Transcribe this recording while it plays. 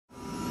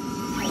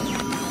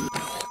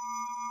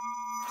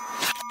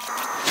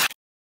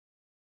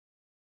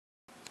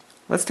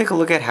Let's take a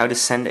look at how to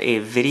send a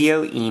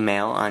video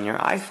email on your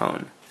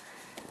iPhone.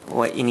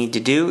 What you need to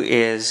do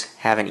is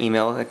have an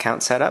email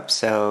account set up,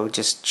 so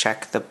just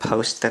check the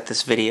post that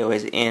this video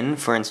is in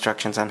for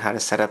instructions on how to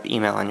set up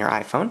email on your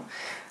iPhone.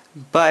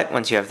 But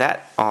once you have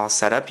that all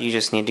set up, you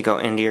just need to go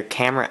into your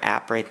camera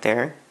app right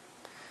there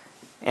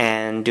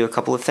and do a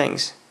couple of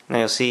things. Now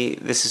you'll see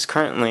this is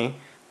currently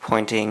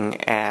pointing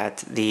at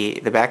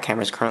the back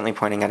camera is currently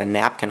pointing at a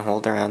napkin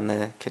holder on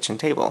the kitchen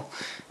table,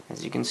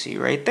 as you can see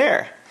right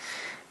there.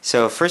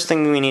 So first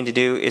thing we need to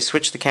do is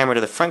switch the camera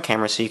to the front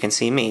camera so you can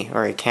see me,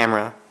 or a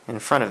camera in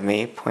front of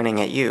me pointing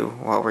at you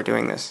while we're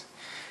doing this.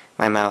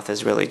 My mouth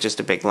is really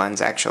just a big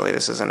lens actually,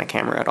 this isn't a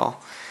camera at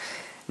all.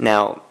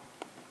 Now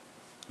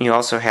you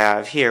also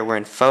have here, we're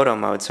in photo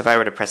mode, so if I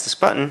were to press this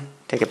button,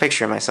 take a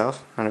picture of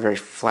myself, not a very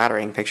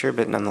flattering picture,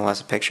 but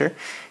nonetheless a picture.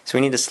 So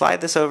we need to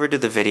slide this over to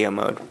the video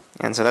mode,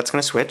 and so that's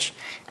going to switch,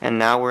 and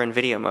now we're in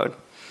video mode.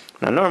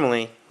 Now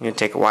normally you'd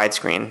take a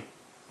widescreen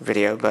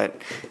video, but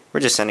we're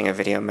just sending a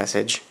video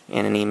message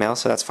in an email,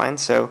 so that's fine.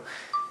 So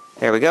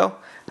there we go.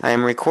 I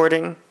am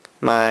recording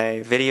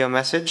my video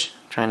message,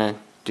 trying to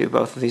do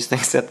both of these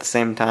things at the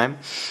same time,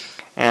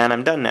 and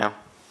I'm done now.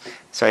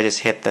 So I just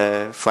hit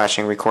the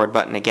flashing record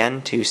button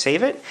again to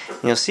save it,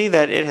 and you'll see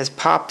that it has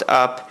popped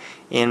up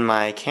in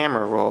my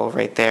camera roll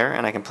right there,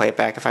 and I can play it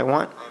back if I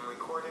want. I'm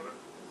recording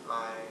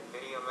my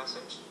video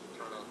message,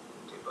 trying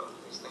to do both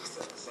of these things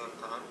at the same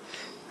time.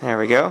 There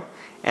we go.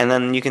 And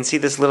then you can see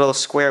this little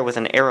square with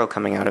an arrow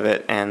coming out of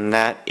it, and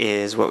that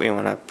is what we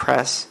want to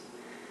press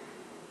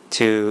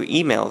to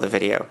email the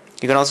video.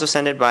 You can also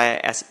send it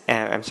by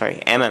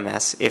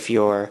MMS if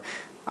your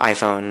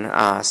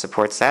iPhone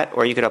supports that,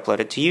 or you could upload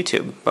it to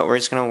YouTube. But we're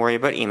just going to worry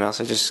about email,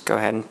 so just go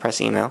ahead and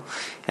press email,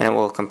 and it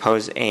will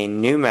compose a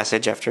new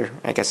message after,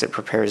 I guess, it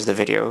prepares the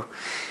video.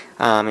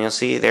 And you'll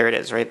see there it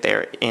is right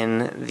there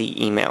in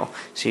the email.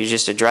 So you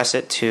just address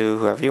it to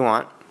whoever you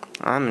want.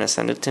 I'm going to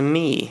send it to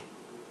me.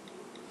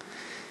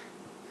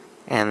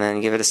 And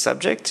then give it a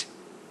subject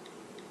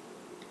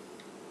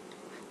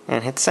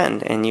and hit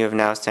send, and you have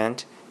now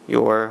sent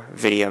your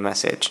video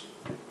message.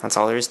 That's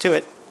all there is to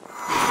it.